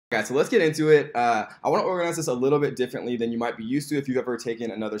Yeah, so let's get into it. I want to organize this a little bit differently than you might be used to if you've ever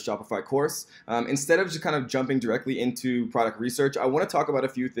taken another Shopify course. Instead of just kind of jumping directly into product research, I want to talk about a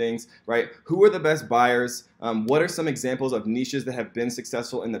few things, right? Who are the best buyers? What are some examples of niches that have been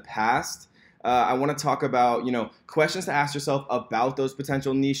successful in the past? I want to talk about, questions to ask yourself about those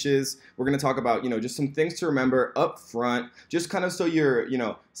potential niches. We're going to talk about, just some things to remember up front, just kind of so you're,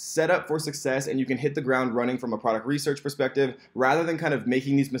 set up for success and you can hit the ground running from a product research perspective rather than kind of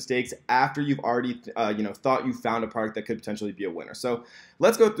making these mistakes after you've already, thought you found a product that could potentially be a winner. So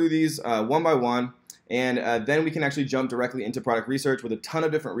let's go through these one by one. And then we can actually jump directly into product research with a ton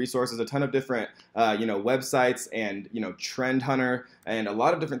of different resources, a ton of different, websites and, Trend Hunter and a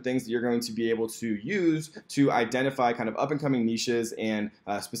lot of different things that you're going to be able to use to identify kind of up and coming niches and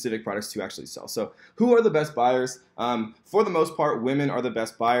specific products to actually sell. So who are the best buyers? For the most part, women are the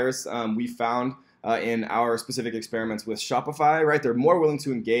best buyers. We found in our specific experiments with Shopify, right? They're more willing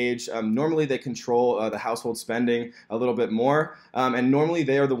to engage. Normally they control the household spending a little bit more. And normally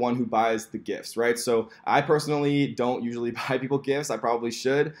they are the one who buys the gifts, right? So I personally don't usually buy people gifts. I probably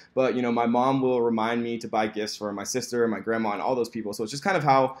should, but my mom will remind me to buy gifts for my sister, my grandma, and all those people. So it's just kind of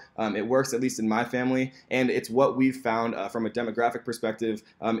how it works, at least in my family. And it's what we've found from a demographic perspective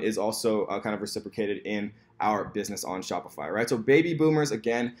is also kind of reciprocated in our business on Shopify, right? So baby boomers,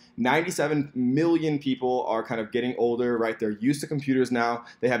 again, 97 million people are kind of getting older, right? They're used to computers now.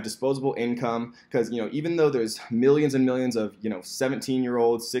 They have disposable income because, even though there's millions and millions of,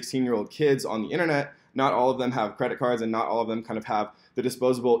 17-year-old, 16-year-old kids on the internet, not all of them have credit cards and not all of them kind of have the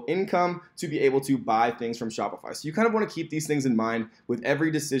disposable income to be able to buy things from Shopify. So you kind of want to keep these things in mind with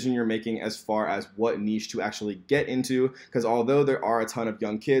every decision you're making as far as what niche to actually get into, because although there are a ton of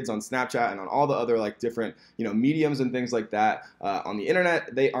young kids on Snapchat and on all the other different mediums and things like that on the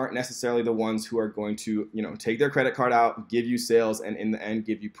internet, they aren't necessarily the ones who are going to take their credit card out, give you sales, and in the end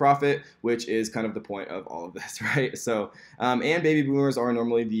give you profit, which is kind of the point of all of this, right? So and baby boomers are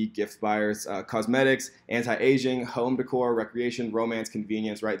normally the gift buyers, cosmetics, anti-aging, home decor, recreation, romance,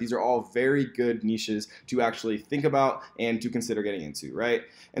 convenience, right? These are all very good niches to actually think about and to consider getting into, right?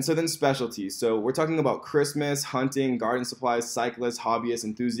 And so then specialties. So we're talking about Christmas, hunting, garden supplies, cyclists, hobbyists,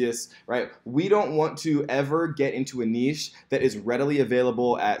 enthusiasts, right? We don't want to ever get into a niche that is readily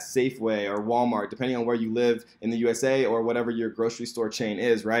available at Safeway or Walmart, depending on where you live in the USA or whatever your grocery store chain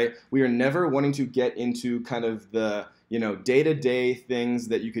is, right? We are never wanting to get into kind of the day-to-day things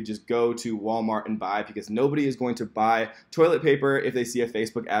that you could just go to Walmart and buy, because nobody is going to buy toilet paper if they see a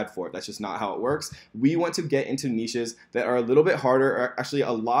Facebook ad for it. That's just not how it works. We want to get into niches that are a little bit harder, or actually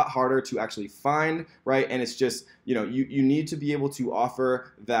a lot harder to actually find, right? And it's just, you need to be able to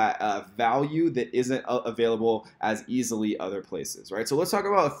offer that value that isn't available as easily other places, right? So let's talk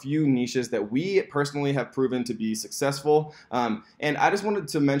about a few niches that we personally have proven to be successful. And I just wanted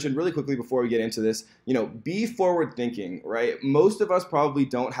to mention really quickly before we get into this, be forward thinking, right? Most of us probably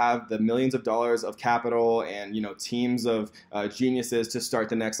don't have the millions of dollars of capital and, teams of geniuses to start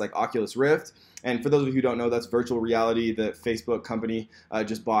the next Oculus Rift. And for those of you who don't know, that's virtual reality. The Facebook company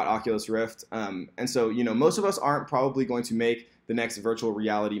just bought Oculus Rift. And so, most of us aren't probably going to make the next virtual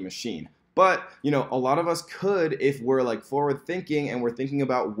reality machine. But, a lot of us could, if we're forward thinking and we're thinking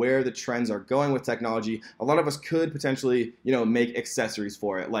about where the trends are going with technology, a lot of us could potentially, make accessories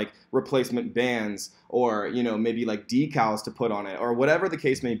for it, like replacement bands or, maybe decals to put on it or whatever the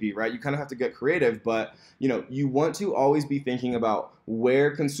case may be, right? You kind of have to get creative, but, you want to always be thinking about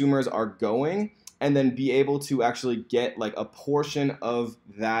where consumers are going and then be able to actually get a portion of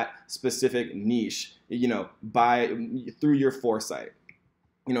that specific niche, through your foresight.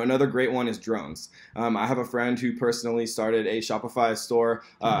 Another great one is drones. I have a friend who personally started a Shopify store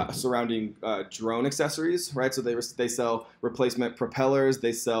surrounding drone accessories, right? So they sell replacement propellers,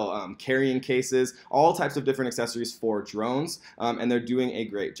 they sell carrying cases, all types of different accessories for drones, and they're doing a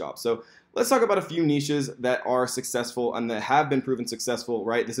great job. So let's talk about a few niches that are successful and that have been proven successful,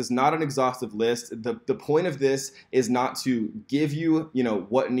 right? This is not an exhaustive list. The point of this is not to give you,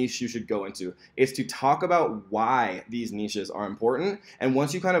 what niche you should go into. It's to talk about why these niches are important. And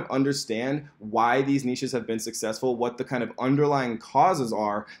once you kind of understand why these niches have been successful, what the kind of underlying causes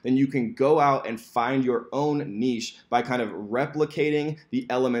are, then you can go out and find your own niche by kind of replicating the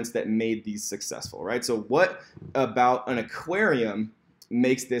elements that made these successful, right? So what about an aquarium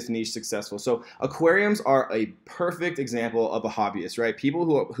makes this niche successful? So aquariums are a perfect example of a hobbyist, right?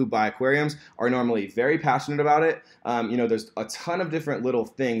 People who buy aquariums are normally very passionate about it. There's a ton of different little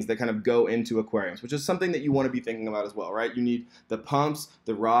things that kind of go into aquariums, which is something that you want to be thinking about as well, right? You need the pumps,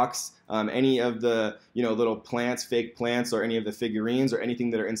 the rocks, any of the little plants, fake plants, or any of the figurines or anything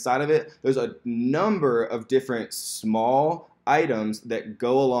that are inside of it. There's a number of different small items that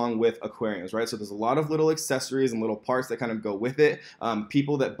go along with aquariums, right? So there's a lot of little accessories and little parts that kind of go with it.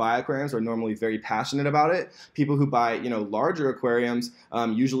 People that buy aquariums are normally very passionate about it. People who buy, larger aquariums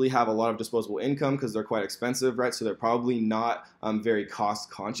usually have a lot of disposable income because they're quite expensive, right? So they're probably not very cost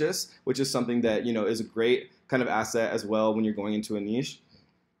conscious, which is something that, is a great kind of asset as well when you're going into a niche.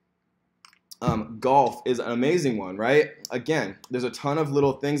 Golf is an amazing one, right? Again, there's a ton of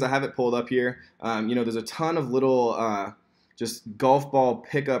little things. I have it pulled up here. There's a ton of little just golf ball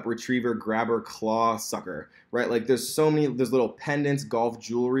pickup, retriever, grabber, claw, sucker, right? Like there's little pendants. Golf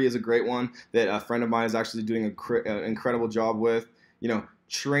jewelry is a great one that a friend of mine is actually doing an incredible job with.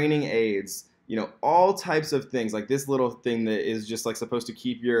 Training aids, all types of things. Like this little thing that is just like supposed to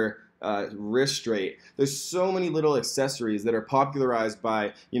keep your wrist straight. There's so many little accessories that are popularized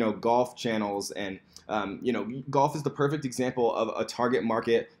by golf channels, and golf is the perfect example of a target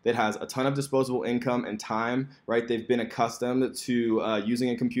market that has a ton of disposable income and time, right? They've been accustomed to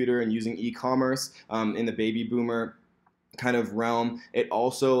using a computer and using e-commerce in the baby boomer kind of realm. It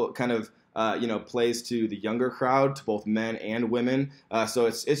also kind of plays to the younger crowd, to both men and women. So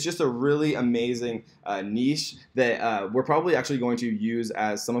it's just a really amazing niche that we're probably actually going to use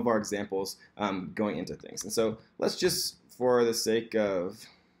as some of our examples going into things. And so let's just, for the sake of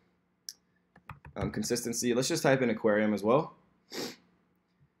consistency, let's just type in aquarium as well.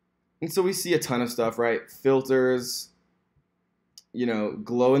 And so we see a ton of stuff, right? Filters,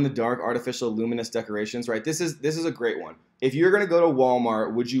 glow in the dark artificial luminous decorations, right? This is a great one. If you're going to go to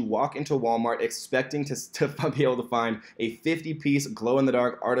Walmart, would you walk into Walmart expecting to be able to find a 50-piece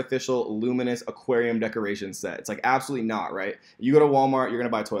glow-in-the-dark artificial luminous aquarium decoration set? It's like absolutely not, right? You go to Walmart, you're going to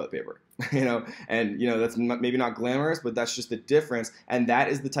buy toilet paper, and that's maybe not glamorous, but that's just the difference. And that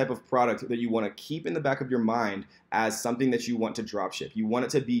is the type of product that you want to keep in the back of your mind as something that you want to drop ship. You want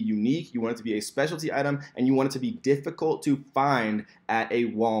it to be unique, you want it to be a specialty item, and you want it to be difficult to find at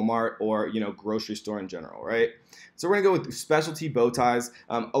a Walmart or grocery store in general, right? So we're gonna go with specialty bow ties.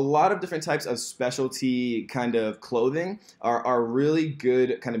 A lot of different types of specialty kind of clothing are really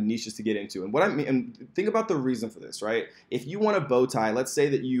good kind of niches to get into. And what I mean, and think about the reason for this, right? If you want a bow tie, let's say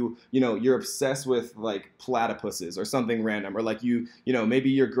that you're obsessed with like platypuses or something random, or like maybe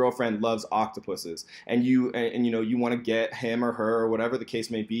your girlfriend loves octopuses, and you want to get him or her or whatever the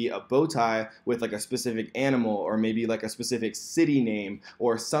case may be a bow tie with like a specific animal, or maybe like a specific city name,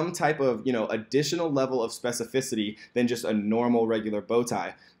 or some type of additional level of specificity than just a normal regular bow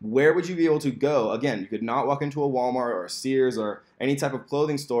tie. Where would you be able to go? Again, you could not walk into a Walmart or a Sears or any type of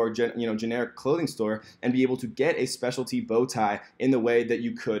clothing store, generic clothing store, and be able to get a specialty bow tie in the way that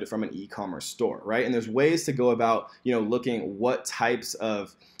you could from an e-commerce store, right? And there's ways to go about, looking what types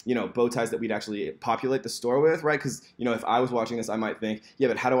of bow ties that we'd actually populate the store with, right? Because, if I was watching this, I might think, yeah,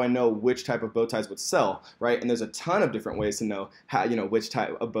 but how do I know which type of bow ties would sell, right? And there's a ton of different ways to know how, which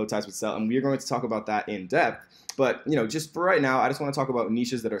type of bow ties would sell. And we're going to talk about that in depth. But, just for right now, I just want to talk about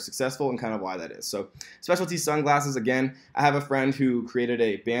niches that are successful and kind of why that is. So specialty sunglasses, again, I have a friend who created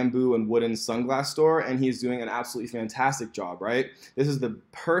a bamboo and wooden sunglass store, and he's doing an absolutely fantastic job, right? This is the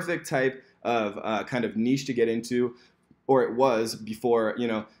perfect type of kind of niche to get into, or it was before,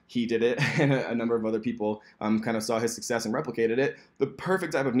 he did it and a number of other people kind of saw his success and replicated it. The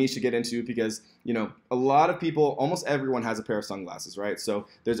perfect type of niche to get into because, a lot of people, almost everyone has a pair of sunglasses, right? So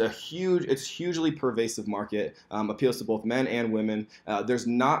there's it's hugely pervasive market, appeals to both men and women. There's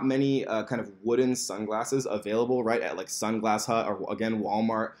not many kind of wooden sunglasses available, right, at like Sunglass Hut or again,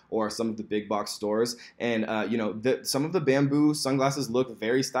 Walmart or some of the big box stores. And, some of the bamboo sunglasses look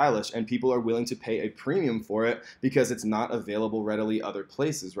very stylish and people are willing to pay a premium for it because it's not available readily other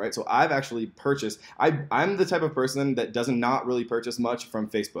places, right? So I've actually purchased, I'm the type of person that does not really purchase much from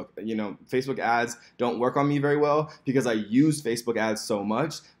Facebook. Facebook ads don't work on me very well because I use Facebook ads so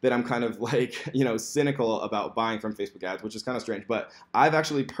much that I'm kind of like, cynical about buying from Facebook ads, which is kind of strange. But I've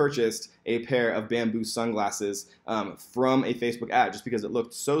actually purchased a pair of bamboo sunglasses from a Facebook ad just because it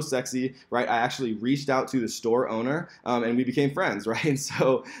looked so sexy, right? I actually reached out to the store owner and we became friends, right? And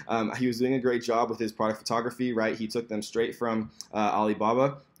so he was doing a great job with his product photography, right? He took them straight from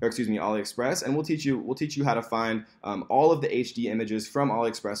Aliexpress, and we'll teach you how to find all of the HD images from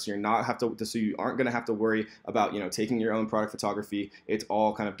Aliexpress, so you aren't going to have to worry about taking your own product photography. It's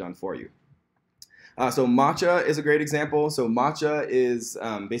all kind of done for you. So matcha is a great example. So matcha is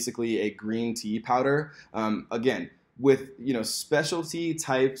basically a green tea powder. Again, with specialty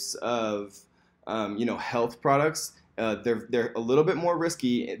types of health products. They're a little bit more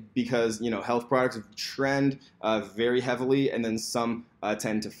risky because health products trend very heavily, and then some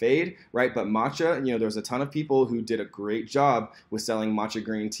tend to fade, right? But matcha, there's a ton of people who did a great job with selling matcha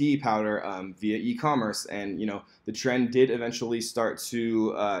green tea powder via e-commerce, and the trend did eventually start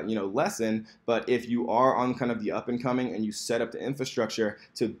to lessen. But if you are on kind of the up and coming and you set up the infrastructure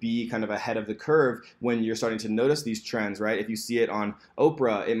to be kind of ahead of the curve when you're starting to notice these trends, right? If you see it on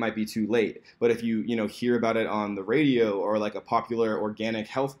Oprah, it might be too late. But if you hear about it on the radio or like a popular organic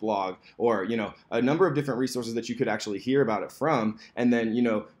health blog or a number of different resources that you could actually hear about it from, and then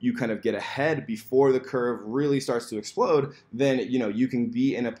you kind of get ahead before the curve really starts to explode, then you can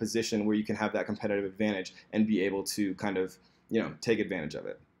be in a position where you can have that competitive advantage and be able to kind of take advantage of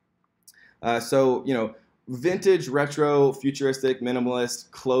it. So vintage, retro, futuristic,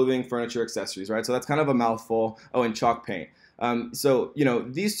 minimalist, clothing, furniture, accessories, right? So that's kind of a mouthful. Oh, and chalk paint. So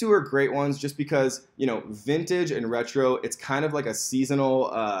these two are great ones just because vintage and retro, it's kind of like a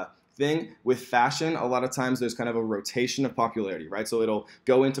seasonal thing. With fashion, a lot of times there's kind of a rotation of popularity, right? So it'll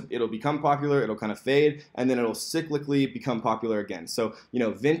become popular, it'll kind of fade, and then it'll cyclically become popular again. So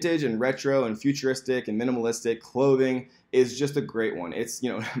vintage and retro and futuristic and minimalistic clothing is just a great one. It's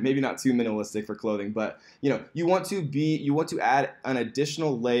maybe not too minimalistic for clothing, but you want to add an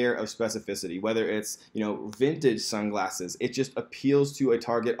additional layer of specificity, whether it's vintage sunglasses. It just appeals to a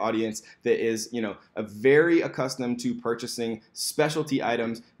target audience that is a very accustomed to purchasing specialty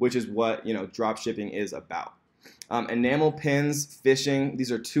items, which is what drop shipping is about. Enamel pins, fishing,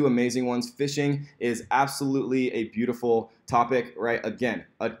 these are two amazing ones. Fishing is absolutely a beautiful topic, right? Again,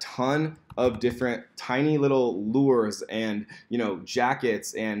 a ton of different tiny little lures and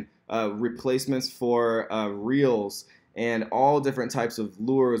jackets and replacements for reels and all different types of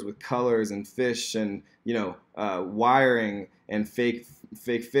lures with colors and fish and wiring and fake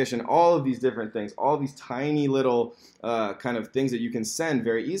fish and all of these different things, all these tiny little kind of things that you can send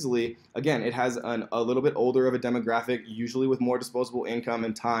very easily. Again, it has a little bit older of a demographic, usually with more disposable income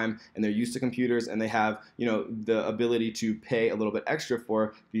and time, and they're used to computers, and they have the ability to pay a little bit extra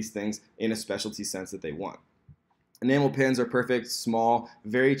for these things in a specialty sense that they want. Enamel pins are perfect, small,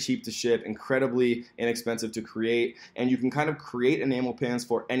 very cheap to ship, incredibly inexpensive to create, and you can kind of create enamel pins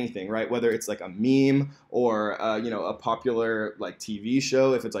for anything, right? Whether it's like a meme or a popular like TV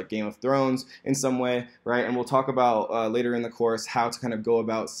show, if it's like Game of Thrones in some way, right? And we'll talk about later in the course how to kind of go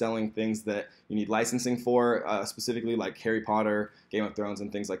about selling things that you need licensing for, specifically like Harry Potter, Game of Thrones,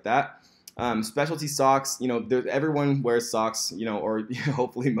 and things like that. Specialty socks, everyone wears socks, or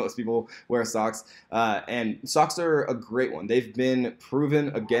hopefully most people wear socks, and socks are a great one. They've been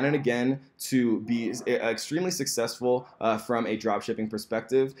proven again and again to be extremely successful from a dropshipping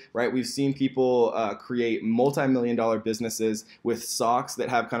perspective, right? We've seen people create multi-million-dollar businesses with socks that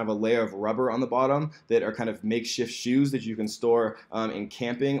have kind of a layer of rubber on the bottom that are kind of makeshift shoes that you can store in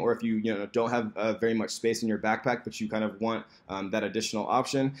camping, or if you don't have very much space in your backpack, but you kind of want that additional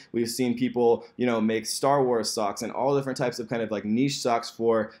option. We've seen people make Star Wars socks and all different types of kind of like niche socks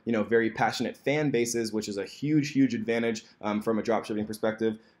for very passionate fan bases, which is a huge advantage from a dropshipping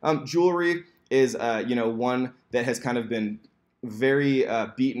perspective. Jewelry is one that has kind of been very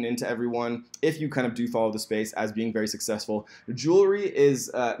beaten into everyone if you kind of do follow the space as being very successful. Jewelry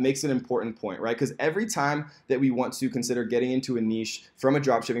makes an important point, right? Because every time that we want to consider getting into a niche from a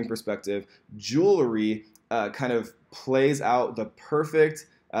dropshipping perspective, jewelry kind of plays out the perfect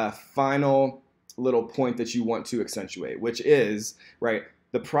final little point that you want to accentuate, which is, right,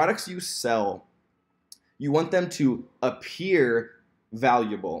 the products you sell, you want them to appear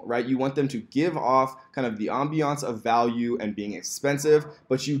valuable, right? You want them to give off kind of the ambiance of value and being expensive,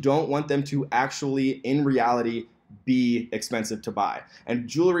 but you don't want them to actually, in reality, be expensive to buy. And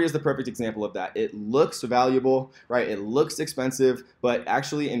jewelry is the perfect example of that. It looks valuable, right? It looks expensive, but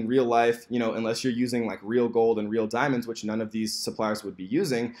actually in real life, unless you're using like real gold and real diamonds, which none of these suppliers would be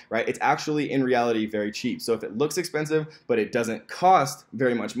using, right? It's actually in reality very cheap. So if it looks expensive, but it doesn't cost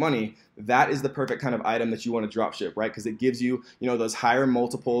very much money, that is the perfect kind of item that you want to drop ship, right? Because it gives you, those higher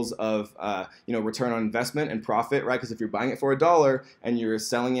multiples of, return on investment and profit, right? Because if you're buying it for $1 and you're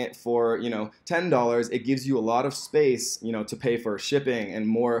selling it for, $10, it gives you a lot of space, to pay for shipping and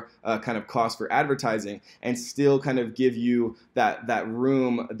more kind of cost for advertising, and still kind of give you that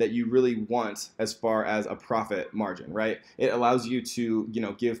room that you really want as far as a profit margin, right? It allows you to,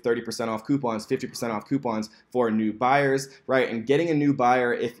 give 30% off coupons, 50% off coupons for new buyers, right? And getting a new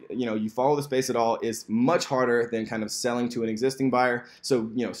buyer, if, you follow the space at all, is much harder than kind of selling to an existing buyer. So,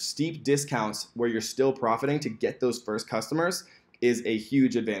 steep discounts where you're still profiting to get those first customers is a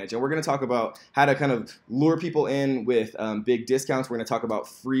huge advantage. And we're going to talk about how to kind of lure people in with big discounts. We're going to talk about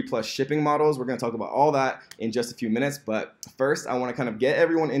free plus shipping models. We're going to talk about all that in just a few minutes. But first, I want to kind of get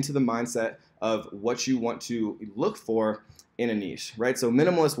everyone into the mindset of what you want to look for in a niche, right? So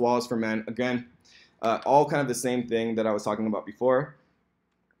minimalist wallets for men, again, all kind of the same thing that I was talking about before.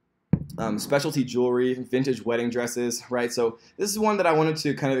 Specialty jewelry, vintage wedding dresses, right? So this is one that I wanted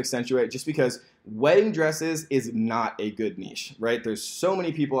to kind of accentuate just because wedding dresses is not a good niche, right? There's so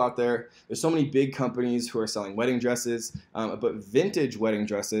many people out there. There's so many big companies who are selling wedding dresses, but vintage wedding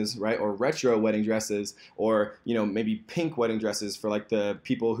dresses, right? Or retro wedding dresses, or, you know, maybe pink wedding dresses for like the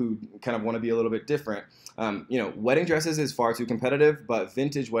people who kind of want to be a little bit different. You know, wedding dresses is far too competitive, but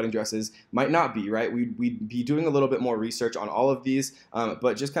vintage wedding dresses might not be, right? We'd be doing a little bit more research on all of these,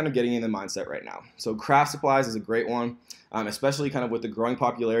 but just kind of getting in the mindset right now. So craft supplies is a great one. Especially kind of with the growing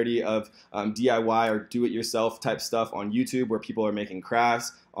popularity of DIY or do-it-yourself type stuff on YouTube, where people are making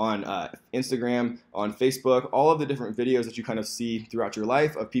crafts, on Instagram, on Facebook, all of the different videos that you kind of see throughout your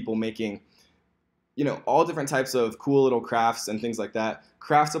life of people making, you know, all different types of cool little crafts and things like that.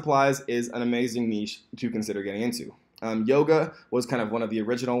 Craft supplies is an amazing niche to consider getting into. Yoga was kind of one of the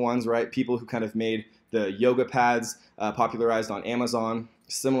original ones, right? People who kind of made the yoga pads popularized on Amazon.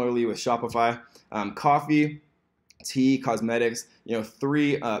 Similarly with Shopify. Coffee, tea, cosmetics, you know,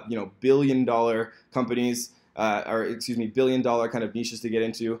 three, you know, billion-dollar companies, or excuse me, billion-dollar kind of niches to get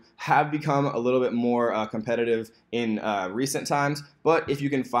into, have become a little bit more competitive in recent times. But if you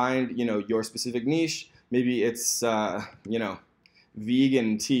can find, you know, your specific niche, maybe it's, you know,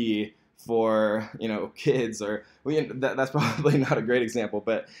 vegan tea for, you know, kids, or that's probably not a great example,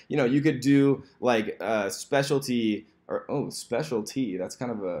 but, you know, you could do like specialty. Or, specialty, that's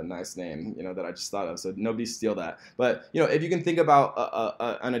kind of a nice name, you know, that I just thought of, so nobody steal that. But, you know, if you can think about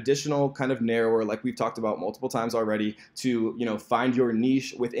an additional kind of narrower, like we've talked about multiple times already, to, you know, find your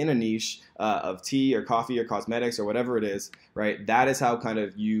niche within a niche of tea or coffee or cosmetics or whatever it is, right? That is how kind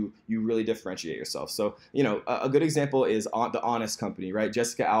of you really differentiate yourself. So, you know, a good example is the Honest Company, right?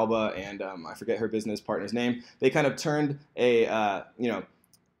 Jessica Alba and I forget her business partner's name. They kind of turned a, you know,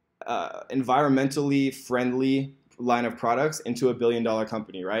 environmentally friendly line of products into a billion-dollar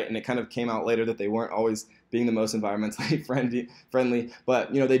company, right? And it kind of came out later that they weren't always being the most environmentally friendly,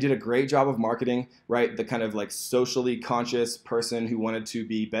 but, you know, they did a great job of marketing, right? The kind of like socially conscious person who wanted to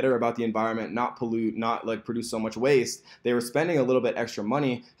be better about the environment, not pollute, not like produce so much waste. They were spending a little bit extra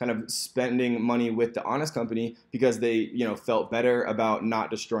money, kind of spending money with the Honest Company because they, you know, felt better about not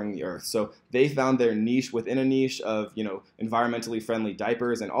destroying the earth. So they found their niche within a niche of, you know, environmentally friendly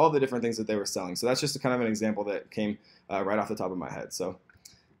diapers and all the different things that they were selling. So that's just a kind of an example that came right off the top of my head. So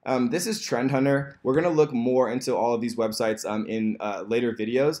this is Trend Hunter. We're going to look more into all of these websites in later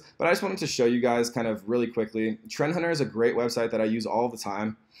videos, but I just wanted to show you guys kind of really quickly. Trend Hunter is a great website that I use all the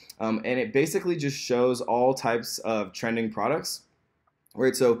time, and it basically just shows all types of trending products.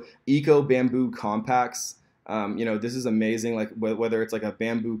 Right, so eco bamboo compacts. You know, this is amazing. Like whether it's like a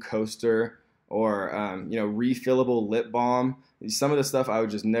bamboo coaster or you know, refillable lip balm. Some of the stuff I would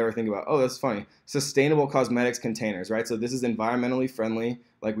just never think about. Oh, that's funny. Sustainable cosmetics containers, right? So this is environmentally friendly,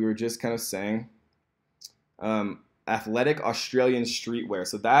 like we were just kind of saying. Athletic Australian streetwear.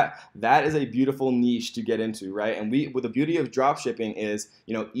 So that is a beautiful niche to get into, right? And the beauty of drop shipping is,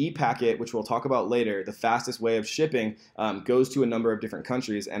 you know, e-packet, which we'll talk about later, the fastest way of shipping, goes to a number of different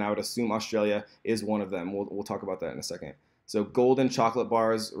countries, and I would assume Australia is one of them. We'll talk about that in a second. So golden chocolate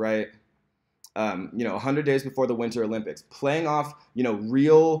bars, right? You know, 100 days before the Winter Olympics, playing off, you know,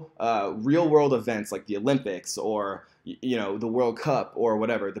 real world events like the Olympics or, you know, the World Cup or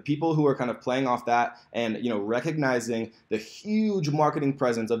whatever. The people who are kind of playing off that and, you know, recognizing the huge marketing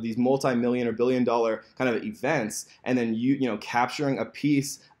presence of these multi-million or billion-dollar kind of events, and then you know, capturing a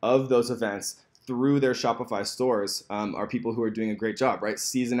piece of those events through their Shopify stores are people who are doing a great job, right?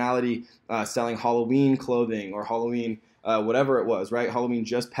 Seasonality, selling Halloween clothing or Halloween whatever it was, right? Halloween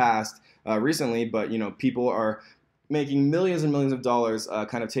just passed recently, but, you know, people are making millions and millions of dollars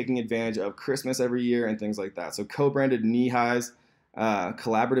kind of taking advantage of Christmas every year and things like that. So co-branded knee highs,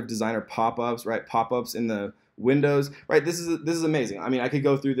 collaborative designer pop-ups, right? Pop-ups in the windows, right? This is amazing. I mean, I could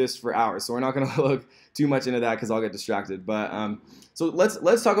go through this for hours, so we're not going to look too much into that because I'll get distracted. But so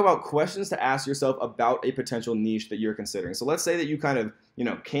let's talk about questions to ask yourself about a potential niche that you're considering. So let's say that you kind of, you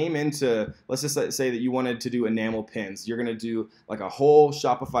know, came into, let's just say that you wanted to do enamel pins. You're going to do like a whole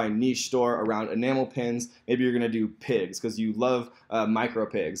Shopify niche store around enamel pins. Maybe you're going to do pigs because you love micro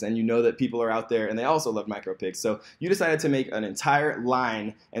pigs, and you know that people are out there and they also love micro pigs. So you decided to make an entire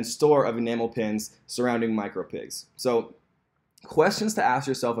line and store of enamel pins surrounding micro pigs. So questions to ask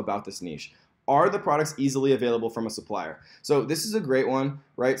yourself about this niche. Are the products easily available from a supplier? So this is a great one,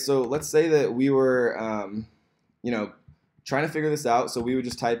 right? So let's say that we were, you know, trying to figure this out. So we would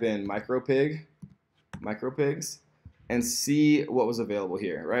just type in micro pigs, and see what was available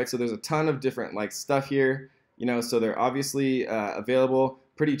here, right? So there's a ton of different like stuff here, so they're obviously available,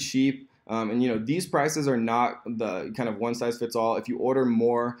 pretty cheap. And these prices are not the kind of one size fits all. If you order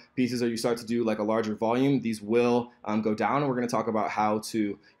more pieces or you start to do like a larger volume, these will go down, and we're going to talk about how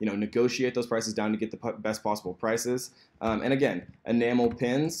to negotiate those prices down to get the best possible prices. And again, enamel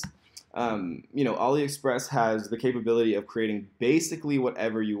pins. Aliexpress has the capability of creating basically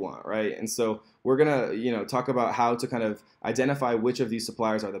whatever you want, right? And so we're gonna, talk about how to kind of identify which of these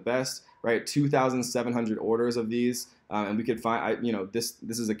suppliers are the best, right? 2,700 orders of these, and we could find, this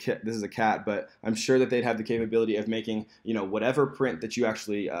is a cat, but I'm sure that they'd have the capability of making, whatever print that you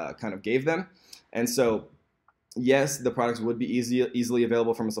actually kind of gave them, and so. Yes, the products would be easily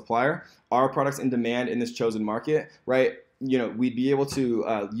available from a supplier. Are products in demand in this chosen market, right? We'd be able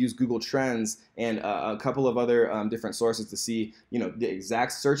to use Google Trends and a couple of other different sources to see, the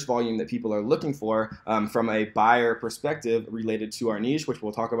exact search volume that people are looking for from a buyer perspective related to our niche, which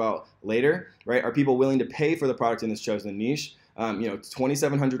we'll talk about later, right? Are people willing to pay for the product in this chosen niche?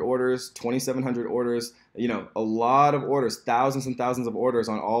 2,700 orders, a lot of orders, thousands and thousands of orders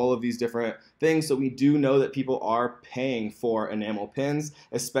on all of these different things. So we do know that people are paying for enamel pins,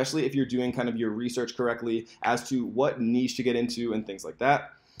 especially if you're doing kind of your research correctly as to what niche to get into and things like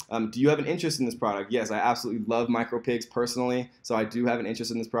that. Do you have an interest in this product? Yes, I absolutely love micropigs personally, so I do have an interest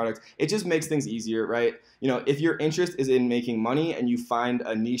in this product. It just makes things easier, right? If your interest is in making money and you find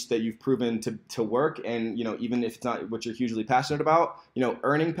a niche that you've proven to work, and even if it's not what you're hugely passionate about,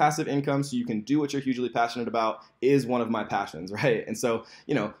 earning passive income so you can do what you're hugely passionate about is one of my passions, right? And so,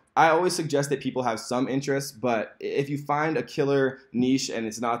 I always suggest that people have some interest, but if you find a killer niche and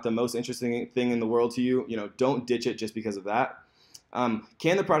it's not the most interesting thing in the world to you, don't ditch it just because of that.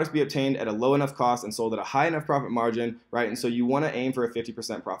 Can the products be obtained at a low enough cost and sold at a high enough profit margin, right? And so you want to aim for a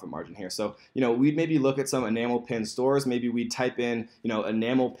 50% profit margin here. So, we'd maybe look at some enamel pin stores. Maybe we'd type in,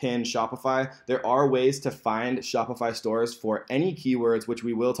 enamel pin Shopify. There are ways to find Shopify stores for any keywords, which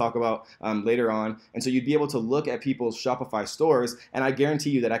we will talk about later on. And so you'd be able to look at people's Shopify stores, and I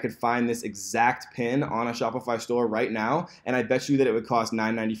guarantee you that I could find this exact pin on a Shopify store right now, and I bet you that it would cost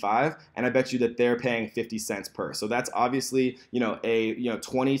 $9.95, and I bet you that they're paying 50 cents per. So that's obviously, a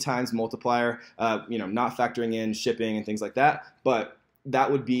 20 times multiplier, not factoring in shipping and things like that, but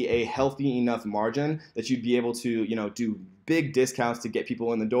that would be a healthy enough margin that you'd be able to do big discounts to get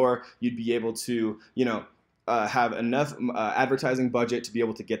people in the door. You'd be able to have enough advertising budget to be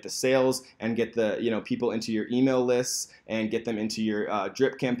able to get the sales and get the people into your email lists and get them into your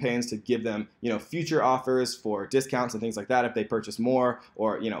drip campaigns to give them future offers for discounts and things like that if they purchase more,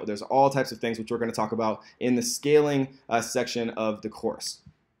 or there's all types of things which we're going to talk about in the scaling section of the course.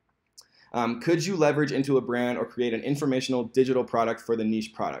 Could you leverage into a brand or create an informational digital product for the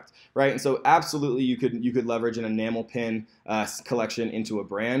niche product, right? And so absolutely you could leverage an enamel pin collection into a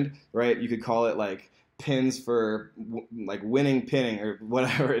brand, right? You could call it like pins for like winning pinning or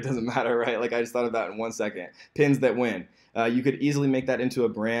whatever, it doesn't matter, right? Like I just thought of that in 1 second. Pins that win. You could easily make that into a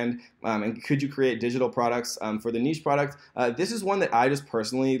brand, and could you create digital products for the niche product? This is one that I just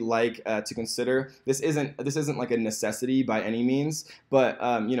personally like to consider. This isn't like a necessity by any means, but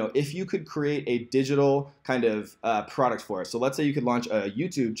if you could create a digital kind of product for it. So let's say you could launch a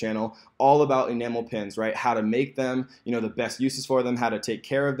YouTube channel all about enamel pins, right? How to make them, the best uses for them, how to take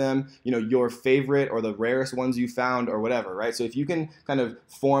care of them, your favorite or the rarest ones you found or whatever, right? So if you can kind of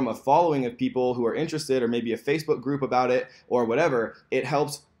form a following of people who are interested, or maybe a Facebook group about it or whatever, it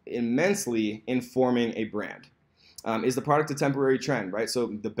helps immensely in forming a brand. Is the product a temporary trend, right? So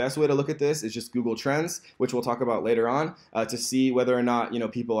the best way to look at this is just Google Trends, which we'll talk about later on, to see whether or not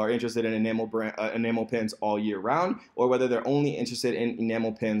people are interested in enamel pins all year round, or whether they're only interested in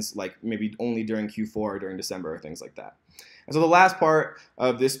enamel pins like maybe only during Q4 or during December or things like that. And so the last part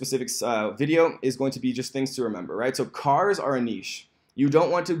of this specific video is going to be just things to remember, right? So cars are a niche. You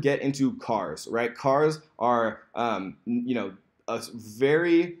don't want to get into cars, right? Cars are, a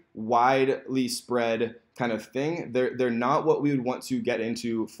very widely spread kind of thing. They're not what we would want to get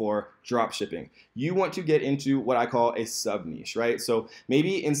into for drop shipping. You want to get into what I call a sub niche, right? So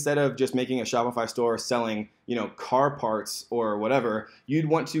maybe instead of just making a Shopify store selling, car parts or whatever, you'd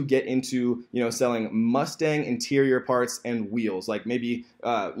want to get into, selling Mustang interior parts and wheels, like maybe,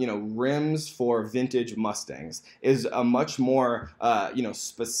 rims for vintage Mustangs is a much more,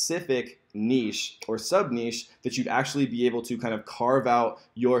 specific niche or sub niche that you'd actually be able to kind of carve out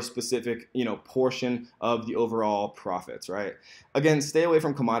your specific, portion of the overall profits, right? Again, stay away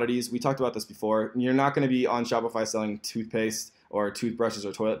from commodities. We talked about this before. You're not going to be on Shopify selling toothpaste or toothbrushes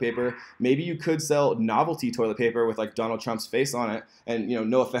or toilet paper. Maybe you could sell novelty toilet paper with like Donald Trump's face on it. And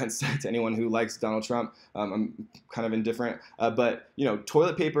no offense to anyone who likes Donald Trump, I'm kind of indifferent. But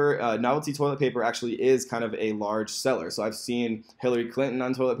toilet paper, novelty toilet paper actually is kind of a large seller. So I've seen Hillary Clinton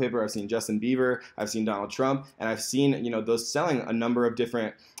on toilet paper, I've seen Justin Bieber, I've seen Donald Trump, and I've seen those selling a number of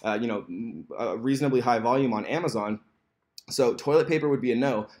different reasonably high volume on Amazon. So toilet paper would be a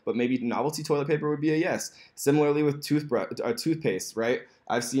no, but maybe novelty toilet paper would be a yes. Similarly with toothpaste, right?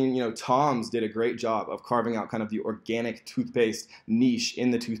 I've seen, Tom's did a great job of carving out kind of the organic toothpaste niche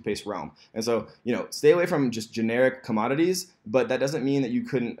in the toothpaste realm. And so, stay away from just generic commodities, but that doesn't mean that you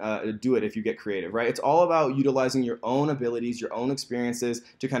couldn't do it if you get creative, right? It's all about utilizing your own abilities, your own experiences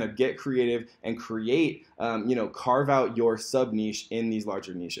to kind of get creative and create, carve out your sub niche in these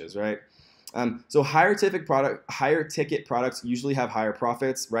larger niches, right? So higher ticket products usually have higher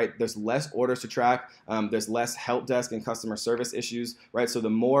profits, right? There's less orders to track. There's less help desk and customer service issues, right? So the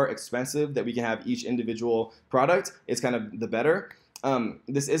more expensive that we can have each individual product, it's kind of the better.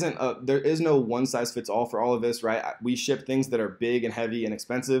 There is no one size fits all for all of this, right? We ship things that are big and heavy and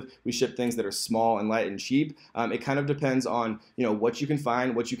expensive. We ship things that are small and light and cheap. It kind of depends on, what you can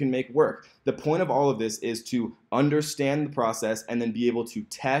find, what you can make work. The point of all of this is to understand the process and then be able to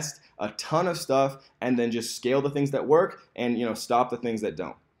test a ton of stuff and then just scale the things that work and, stop the things that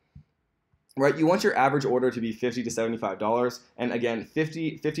don't. Right, you want your average order to be $50 to $75, and again,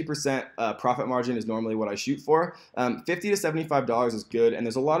 50% profit margin is normally what I shoot for. $50 to $75 is good, and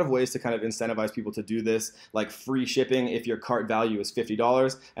there's a lot of ways to kind of incentivize people to do this, like free shipping if your cart value is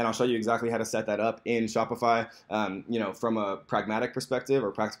 $50, and I'll show you exactly how to set that up in Shopify, from a pragmatic perspective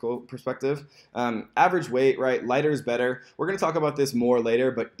or practical perspective. Average weight, right, lighter is better. We're going to talk about this more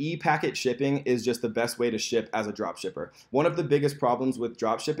later, but e-packet shipping is just the best way to ship as a drop shipper. One of the biggest problems with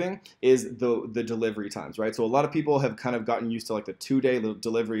drop shipping is the delivery times, right? So a lot of people have kind of gotten used to like the 2-day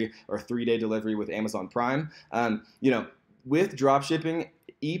delivery or 3-day delivery with Amazon Prime. With drop shipping,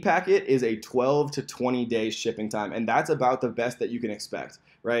 e-packet is a 12 to 20 day shipping time, and that's about the best that you can expect,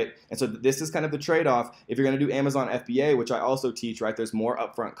 right? And so this is kind of the trade-off. If you're going to do Amazon FBA, which I also teach, right, there's more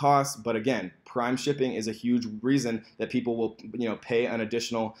upfront costs, but again, Prime shipping is a huge reason that people will, pay an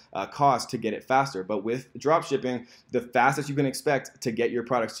additional cost to get it faster. But with drop shipping, the fastest you can expect to get your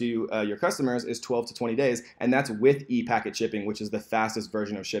products to your customers is 12 to 20 days, and that's with e-packet shipping, which is the fastest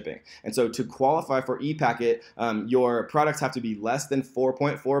version of shipping. And so to qualify for e-packet, your products have to be less than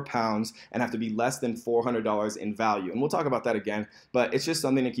 4.4 pounds and have to be less than $400 in value. And we'll talk about that again, but it's just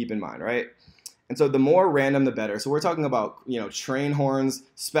something to keep in mind, right? And so the more random, the better. So we're talking about, train horns,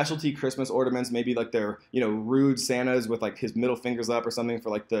 specialty Christmas ornaments, maybe like they're, rude Santas with like his middle fingers up or something for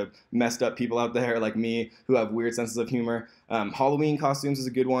like the messed up people out there like me who have weird senses of humor. Halloween costumes is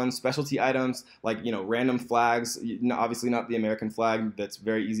a good one. Specialty items like, random flags, obviously not the American flag that's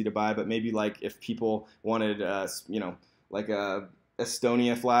very easy to buy, but maybe like if people wanted, like a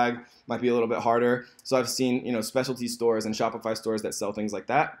Estonia flag might be a little bit harder. So I've seen, specialty stores and Shopify stores that sell things like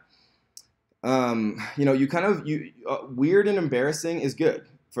that. Weird and embarrassing is good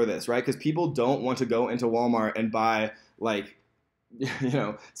for this, right? Because people don't want to go into Walmart and buy like,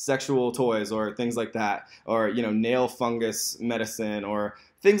 sexual toys or things like that, or, nail fungus medicine or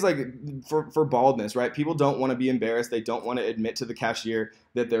things like for baldness, right? People don't want to be embarrassed. They don't want to admit to the cashier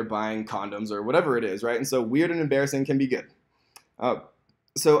that they're buying condoms or whatever it is, right? And so weird and embarrassing can be good.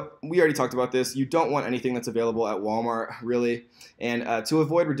 So we already talked about this. You don't want anything that's available at Walmart, really. And to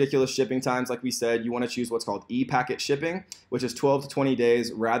avoid ridiculous shipping times, like we said, you want to choose what's called e-packet shipping, which is 12 to 20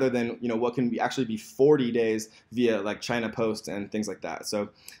 days rather than, what can actually be 40 days via like China Post and things like that. So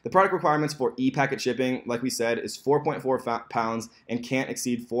the product requirements for e-packet shipping, like we said, is 4.4 pounds and can't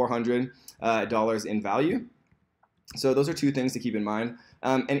exceed $400 in value. So those are two things to keep in mind.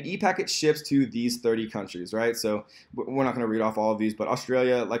 And e-packet ships to these 30 countries, right? So we're not going to read off all of these, but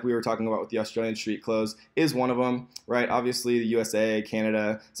Australia, like we were talking about with the Australian street clothes, is one of them, right? Obviously, the USA,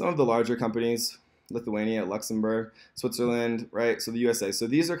 Canada, some of the larger companies, Lithuania, Luxembourg, Switzerland, right? So the USA. So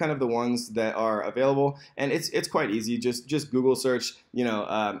these are kind of the ones that are available, and it's quite easy. Just Google search,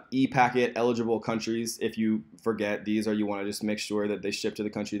 e-packet eligible countries if you forget these, or you want to just make sure that they ship to the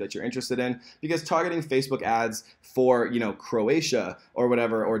country that you're interested in. Because targeting Facebook ads for, Croatia or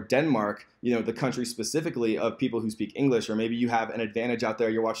whatever, or Denmark, the country specifically of people who speak English, or maybe you have an advantage out there,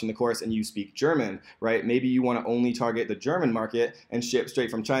 you're watching the course and you speak German, right? Maybe you want to only target the German market and ship straight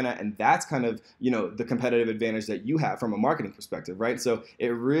from China, and that's kind of, the competitive advantage that you have from a marketing perspective, right? So it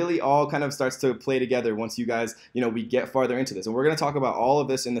really all kind of starts to play together once you guys, we get farther into this. And we're going to talk about all of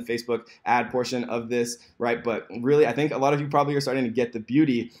this in the Facebook ad portion of this, right? But really, I think a lot of you probably are starting to get the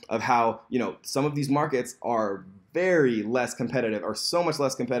beauty of how, some of these markets are very less competitive, or so much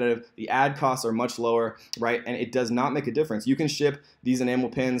less competitive. The ad costs are much lower, right? And it does not make a difference. You can ship these enamel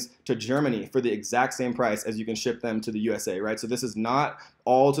pins to Germany for the exact same price as you can ship them to the USA, right? So this is not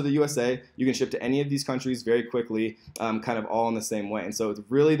all to the USA. You can ship to any of these countries very quickly, kind of all in the same way. And so it's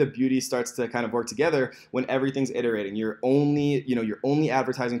really, the beauty starts to kind of work together when everything's iterating. You're only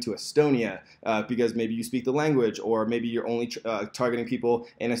advertising to Estonia because maybe you speak the language, or maybe you're only targeting people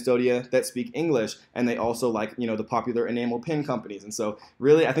in Estonia that speak English, and they also like, the popular enamel pin companies. And so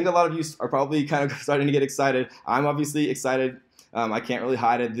really, I think a lot of you are probably kind of starting to get excited. I'm obviously excited. I can't really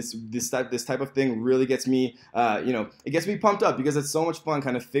hide it. This type of thing really gets me, it gets me pumped up, because it's so much fun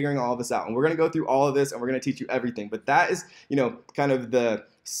kind of figuring all of this out. And we're going to go through all of this, and we're going to teach you everything. But that is, kind of the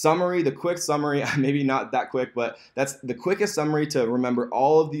summary, the quick summary, maybe not that quick, but that's the quickest summary to remember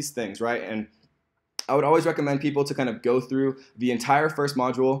all of these things, right? And I would always recommend people to kind of go through the entire first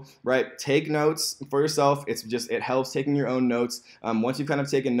module, right? Take notes for yourself. It helps taking your own notes. Once you've kind of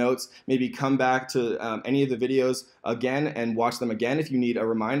taken notes, maybe come back to any of the videos again and watch them again if you need a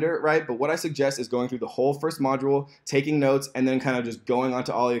reminder, right? But what I suggest is going through the whole first module, taking notes, and then kind of just going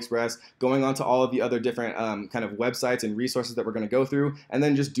onto Aliexpress, going onto all of the other different kind of websites and resources that we're going to go through, and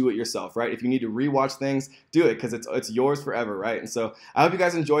then just do it yourself, right? If you need to rewatch things, do it, because it's yours forever, right? And so I hope you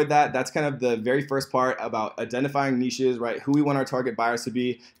guys enjoyed that. That's kind of the very first part about identifying niches, right? Who we want our target buyers to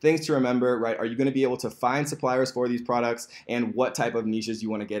be, things to remember, right? Are you going to be able to find suppliers for these products, and what type of niches you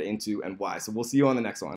want to get into and why? So we'll see you on the next one.